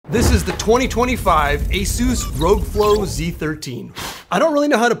This is the 2025 ASUS ROG FLOW Z13. I don't really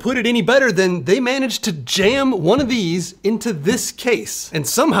know how to put it any better than they managed to jam one of these into this case and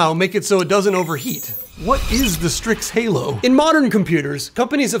somehow make it so it doesn't overheat. What is the Strix Halo? In modern computers,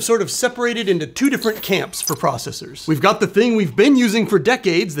 companies have sort of separated into two different camps for processors. We've got the thing we've been using for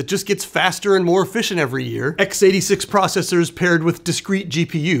decades that just gets faster and more efficient every year, x86 processors paired with discrete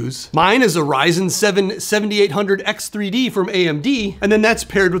GPUs. Mine is a Ryzen 7 7800X3D from AMD, and then that's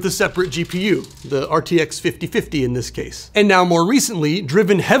paired with a separate GPU, the RTX 5050 in this case. And now more recently,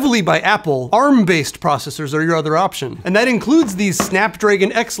 driven heavily by Apple, ARM-based processors are your other option. And that includes these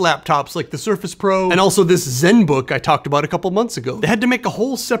Snapdragon X laptops like the Surface Pro, and also this ZenBook I talked about a couple months ago. They had to make a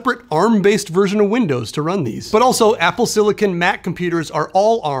whole separate ARM-based version of Windows to run these. But also, Apple Silicon Mac computers are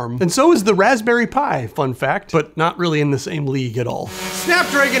all ARM, and so is the Raspberry Pi, fun fact, but not really in the same league at all.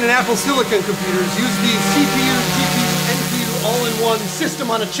 Snapdragon and Apple Silicon computers use these CPU, GPU, NPU all-in-one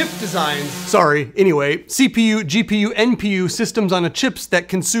system-on-a-chip designs. Sorry, anyway, CPU, GPU, NPU systems on a chips that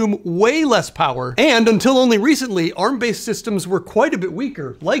consume way less power, and until only recently, ARM-based systems were quite a bit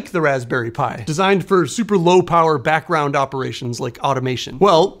weaker, like the Raspberry Pi, designed for super low-power background operations like automation.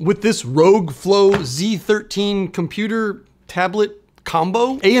 Well, with this ROG FLOW Z13 computer tablet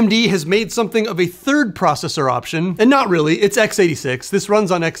combo, AMD has made something of a third processor option, and not really, it's x86. This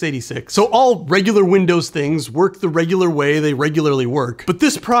runs on x86. So all regular Windows things work the regular way they regularly work. But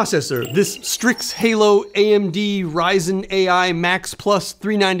this processor, this Strix Halo AMD Ryzen AI Max Plus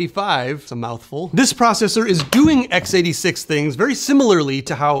 395, it's a mouthful. This processor is doing x86 things very similarly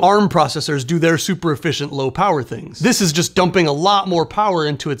to how ARM processors do their super efficient low power things. This is just dumping a lot more power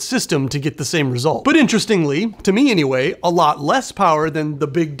into its system to get the same result. But interestingly, to me anyway, a lot less power than the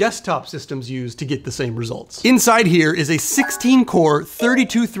big desktop systems use to get the same results. Inside here is a 16-core,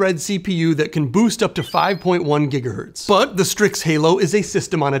 32-thread CPU that can boost up to 5.1 gigahertz. But the Strix Halo is a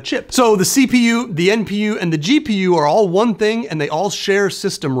system on a chip. So the CPU, the NPU, and the GPU are all one thing, and they all share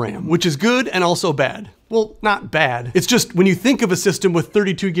system RAM, which is good and also bad. Well, not bad. It's just when you think of a system with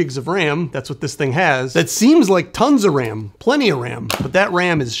 32 gigs of RAM, that's what this thing has, that seems like tons of RAM, plenty of RAM, but that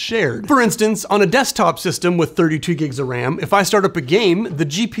RAM is shared. For instance, on a desktop system with 32 gigs of RAM, if I start up a game, the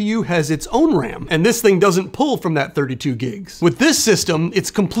GPU has its own RAM, and this thing doesn't pull from that 32 gigs. With this system, it's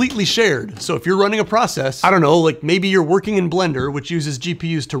completely shared. So if you're running a process, I don't know, like maybe you're working in Blender, which uses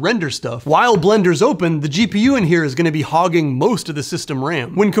GPUs to render stuff, while Blender's open, the GPU in here is gonna be hogging most of the system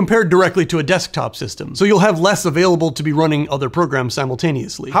RAM when compared directly to a desktop system. So you'll have less available to be running other programs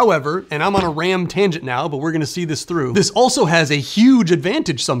simultaneously. However, and I'm on a RAM tangent now, but we're gonna see this through, this also has a huge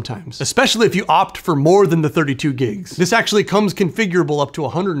advantage sometimes, especially if you opt for more than the 32 gigs. This actually comes configurable up to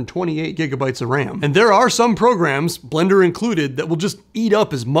 128 gigabytes of RAM. And there are some programs, Blender included, that will just eat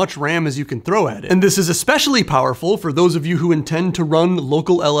up as much RAM as you can throw at it. And this is especially powerful for those of you who intend to run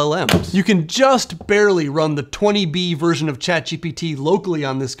local LLMs. You can just barely run the 20B version of ChatGPT locally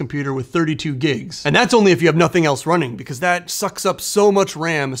on this computer with 32 gigs. And that's only if you have nothing else running, because that sucks up so much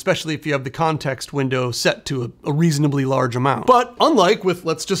RAM, especially if you have the context window set to a reasonably large amount. But unlike with,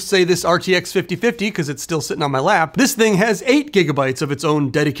 let's just say, this RTX 5050, because it's still sitting on my lap, this thing has 8 gigabytes of its own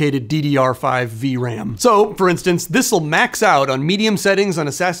dedicated DDR5 VRAM. So, for instance, this will max out on medium settings on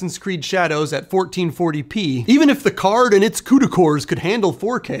Assassin's Creed Shadows at 1440p. Even if the card and its CUDA cores could handle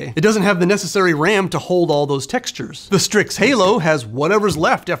 4K, it doesn't have the necessary RAM to hold all those textures. The Strix Halo has whatever's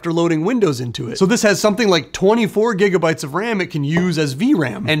left after loading Windows into it. So this has something like 24 gigabytes of RAM it can use as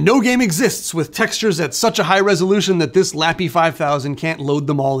VRAM. And no game exists with textures at such a high resolution that this Lappy 5000 can't load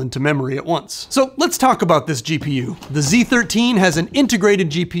them all into memory at once. So let's talk about this GPU. The Z13 has an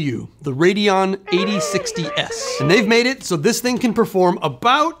integrated GPU, the Radeon 8060S. And they've made it so this thing can perform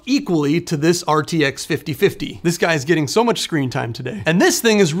about equally to this RTX 5050. This guy's getting so much screen time today. And this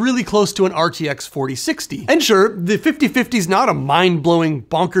thing is really close to an RTX 4060. And sure, the 5050 is not a mind-blowing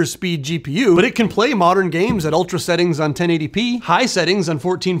bonkers speed GPU, but it can play modern games at ultra settings on 1080p, high settings on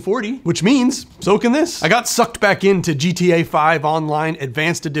 1440, which means so can this. I got sucked back into GTA 5 Online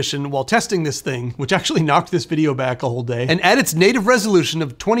Advanced Edition while testing this thing, which actually knocked this video back a whole day. And at its native resolution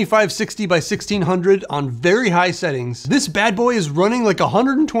of 2560 by 1600 on very high settings, this bad boy is running like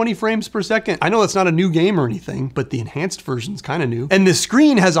 120 frames per second. I know that's not a new game or anything, but the enhanced version's kind of new. And the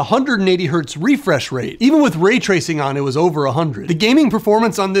screen has 180 hertz refresh rate. Even with ray tracing on, it was over 100. The gaming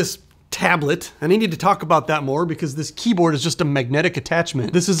performance on this tablet, and I need to talk about that more because this keyboard is just a magnetic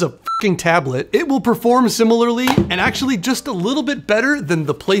attachment. This is a fucking tablet. It will perform similarly and actually just a little bit better than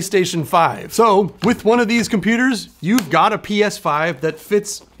the PlayStation 5. So with one of these computers, you've got a PS5 that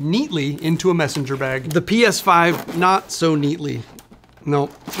fits neatly into a messenger bag. The PS5, not so neatly. No,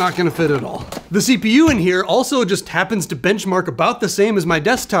 not gonna fit at all. The CPU in here also just happens to benchmark about the same as my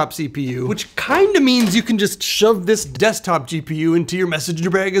desktop CPU, which kinda means you can just shove this desktop GPU into your messenger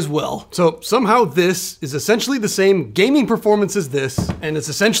bag as well. So somehow this is essentially the same gaming performance as this, and it's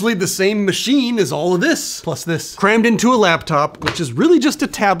essentially the same machine as all of this, plus this, crammed into a laptop, which is really just a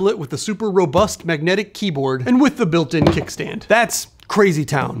tablet with a super robust magnetic keyboard and with the built-in kickstand. That's crazy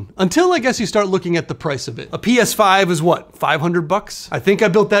town. Until I guess you start looking at the price of it. A PS5 is what, 500 bucks? I think I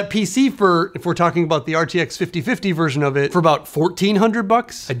built that PC for, if we're talking about the RTX 5050 version of it, for about 1,400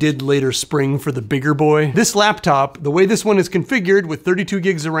 bucks. I did later spring for the bigger boy. This laptop, the way this one is configured with 32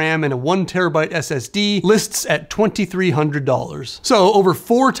 gigs of RAM and a 1 terabyte SSD, lists at $2,300. So over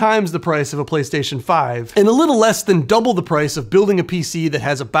 4 times the price of a PlayStation 5 and a little less than double the price of building a PC that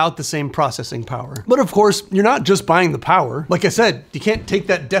has about the same processing power. But of course, you're not just buying the power. Like I said, you can't take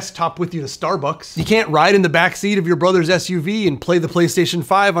that desktop with you to Starbucks. You can't ride in the backseat of your brother's SUV and play the PlayStation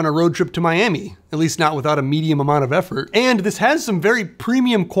 5 on a road trip to Miami. At least not without a medium amount of effort. And this has some very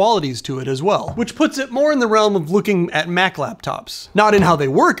premium qualities to it as well, which puts it more in the realm of looking at Mac laptops. Not in how they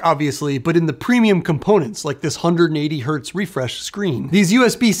work, obviously, but in the premium components, like this 180 hertz refresh screen. These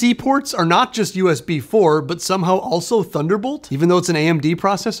USB-C ports are not just USB 4, but somehow also Thunderbolt, even though it's an AMD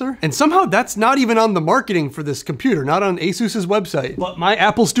processor. And somehow that's not even on the marketing for this computer, not on ASUS's website. But my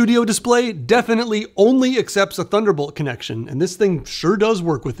Apple Studio display definitely only accepts a Thunderbolt connection, and this thing sure does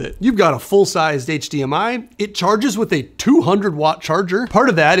work with it. You've got a full-size HDMI. It charges with a 200 watt charger. Part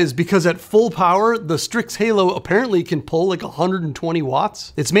of that is because at full power, the Strix Halo apparently can pull like 120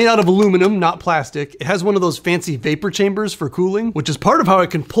 watts. It's made out of aluminum, not plastic. It has one of those fancy vapor chambers for cooling, which is part of how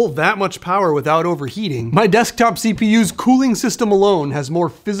it can pull that much power without overheating. My desktop CPU's cooling system alone has more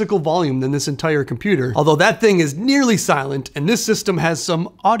physical volume than this entire computer, although that thing is nearly silent, and this system has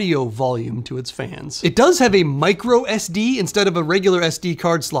some audio volume to its fans. It does have a micro SD instead of a regular SD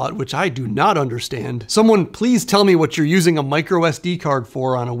card slot, which I do not understand. Someone please tell me what you're using a micro SD card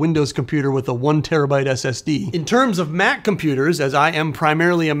for on a Windows computer with a 1 terabyte SSD. In terms of Mac computers, as I am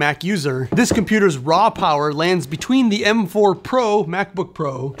primarily a Mac user, this computer's raw power lands between the M4 Pro MacBook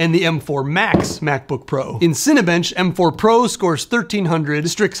Pro and the M4 Max MacBook Pro. In Cinebench, M4 Pro scores 1,300,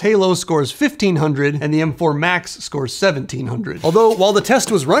 Strix Halo scores 1,500, and the M4 Max scores 1,700. Although, while the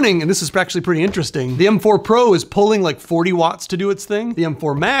test was running, and this is actually pretty interesting, the M4 Pro is pulling like 40 watts to do its thing. The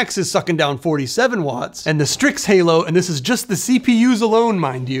M4 Max is sucking down 47 watts, and the Strix Halo, and this is just the CPUs alone,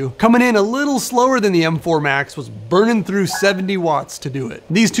 mind you, coming in a little slower than the M4 Max, was burning through 70 watts to do it.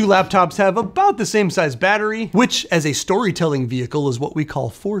 These two laptops have about the same size battery, which as a storytelling vehicle is what we call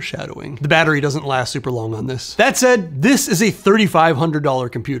foreshadowing. The battery doesn't last super long on this. That said, this is a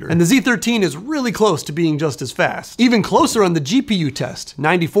 $3,500 computer, and the Z13 is really close to being just as fast. Even closer on the GPU test,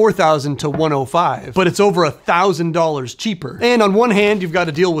 94,000 to 105, but it's over $1,000 cheaper. And on one hand, you've got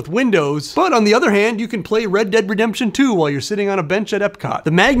to deal with Windows, but on the other hand, you can play Red Dead Redemption 2 while you're sitting on a bench at Epcot.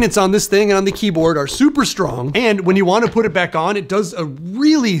 The magnets on this thing and on the keyboard are super strong, and when you want to put it back on, it does a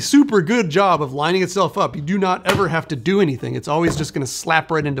really super good job of lining itself up. You do not ever have to do anything. It's always just gonna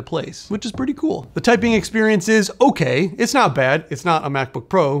slap right into place, which is pretty cool. The typing experience is okay. It's not bad. It's not a MacBook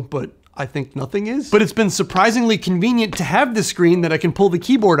Pro, but I think nothing is. But it's been surprisingly convenient to have this screen that I can pull the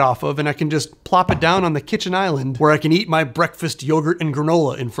keyboard off of, and I can just plop it down on the kitchen island where I can eat my breakfast yogurt and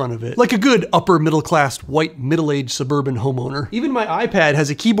granola in front of it. Like a good upper middle class, white, middle-aged suburban homeowner. Even my iPad has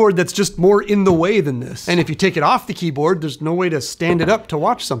a keyboard that's just more in the way than this. And if you take it off the keyboard, there's no way to stand it up to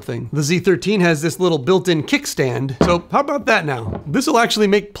watch something. The Z13 has this little built-in kickstand. So how about that now? This will actually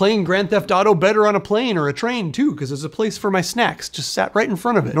make playing Grand Theft Auto better on a plane or a train too, because there's a place for my snacks just sat right in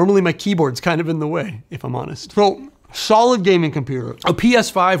front of it. Normally my keyboard's kind of in the way, if I'm honest. So, solid gaming computer, a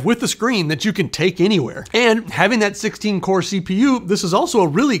PS5 with a screen that you can take anywhere. And having that 16-core CPU, this is also a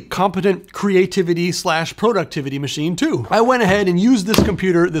really competent creativity / productivity machine too. I went ahead and used this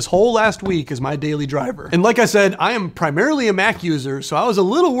computer this whole last week as my daily driver. And like I said, I am primarily a Mac user, so I was a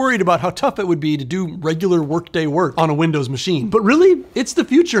little worried about how tough it would be to do regular workday work on a Windows machine. But really, it's the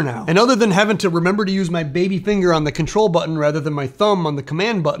future now. And other than having to remember to use my baby finger on the control button rather than my thumb on the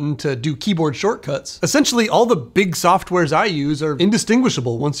command button to do keyboard shortcuts, essentially all the big softwares I use are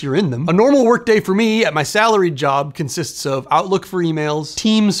indistinguishable once you're in them. A normal workday for me at my salaried job consists of Outlook for emails,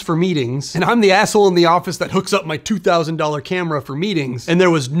 Teams for meetings, and I'm the asshole in the office that hooks up my $2,000 camera for meetings, and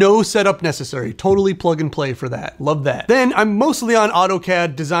there was no setup necessary. Totally plug and play for that. Love that. Then I'm mostly on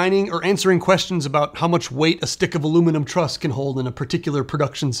AutoCAD designing or answering questions about how much weight a stick of aluminum truss can hold in a particular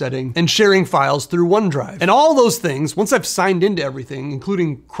production setting, and sharing files through OneDrive. And all those things, once I've signed into everything,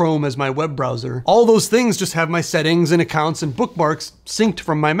 including Chrome as my web browser, all those things just have my settings settings and accounts and bookmarks synced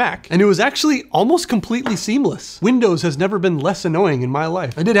from my Mac. And it was actually almost completely seamless. Windows has never been less annoying in my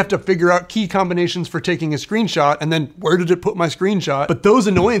life. I did have to figure out key combinations for taking a screenshot, and then where did it put my screenshot? But those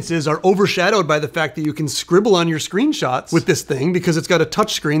annoyances are overshadowed by the fact that you can scribble on your screenshots with this thing because it's got a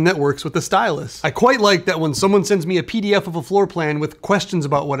touch screen that works with the stylus. I quite like that when someone sends me a PDF of a floor plan with questions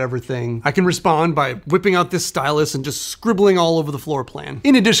about whatever thing, I can respond by whipping out this stylus and just scribbling all over the floor plan.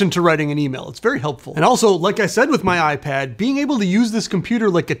 In addition to writing an email, it's very helpful. And also, like I said with my iPad, being able to use this computer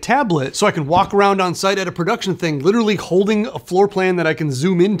like a tablet so I can walk around on site at a production thing, literally holding a floor plan that I can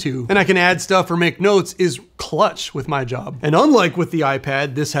zoom into and I can add stuff or make notes is clutch with my job. And unlike with the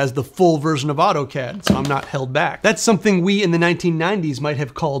iPad, this has the full version of AutoCAD, so I'm not held back. That's something we in the 1990s might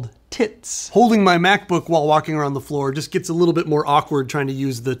have called tits. Holding my MacBook while walking around the floor just gets a little bit more awkward trying to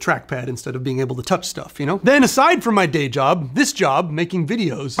use the trackpad instead of being able to touch stuff, you know? Then aside from my day job, this job, making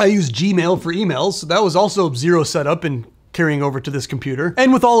videos, I use Gmail for emails, so that was also zero setup and carrying over to this computer.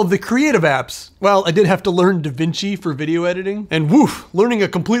 And with all of the creative apps, well, I did have to learn DaVinci for video editing. And woof, learning a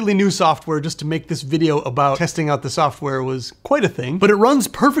completely new software just to make this video about testing out the software was quite a thing. But it runs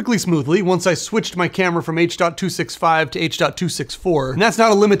perfectly smoothly once I switched my camera from H.265 to H.264. And that's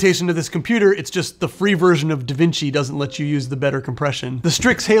not a limitation to this computer, it's just the free version of DaVinci doesn't let you use the better compression. The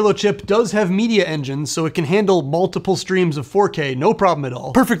Strix Halo chip does have media engines, so it can handle multiple streams of 4K, no problem at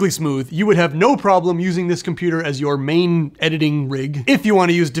all. Perfectly smooth. You would have no problem using this computer as your main editing rig if you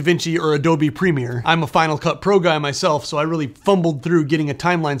want to use DaVinci or Adobe Premiere. I'm a Final Cut Pro guy myself, so I really fumbled through getting a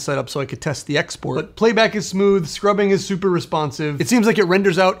timeline set up so I could test the export. But playback is smooth, scrubbing is super responsive. It seems like it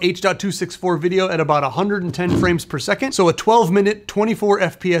renders out H.264 video at about 110 frames per second, so a 12-minute, 24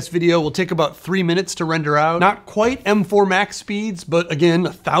 FPS video will take about 3 minutes to render out. Not quite M4 Max speeds, but again,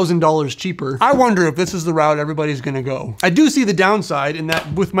 $1,000 cheaper. I wonder if this is the route everybody's gonna go. I do see the downside in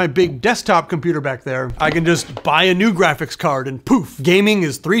that with my big desktop computer back there, I can just buy a new graphics card and poof, gaming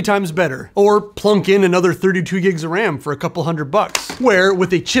is 3 times better. Or plunk in another 32 gigs of RAM for a couple $100. Where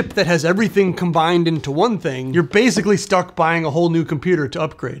with a chip that has everything combined into one thing, you're basically stuck buying a whole new computer to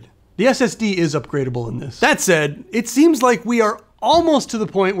upgrade. The SSD is upgradable in this. That said, it seems like we are almost to the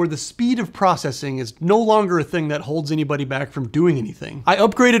point where the speed of processing is no longer a thing that holds anybody back from doing anything. I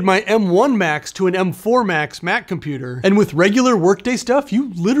upgraded my M1 Max to an M4 Max Mac computer, and with regular workday stuff,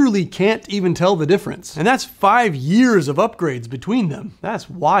 you literally can't even tell the difference. And that's 5 years of upgrades between them. That's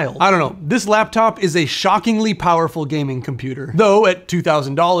wild. I don't know, this laptop is a shockingly powerful gaming computer. Though at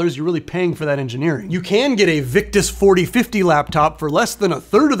 $2,000, you're really paying for that engineering. You can get a Victus 4050 laptop for less than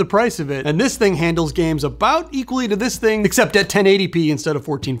 1/3 of the price of it, and this thing handles games about equally to this thing, except at 1080p instead of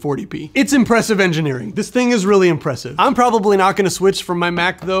 1440p. It's impressive engineering. This thing is really impressive. I'm probably not gonna switch from my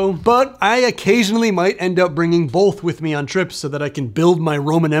Mac though, but I occasionally might end up bringing both with me on trips so that I can build my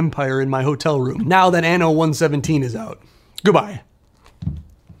Roman Empire in my hotel room, now that Anno 117 is out. Goodbye.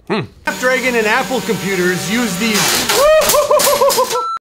 Snapdragon and Apple computers use these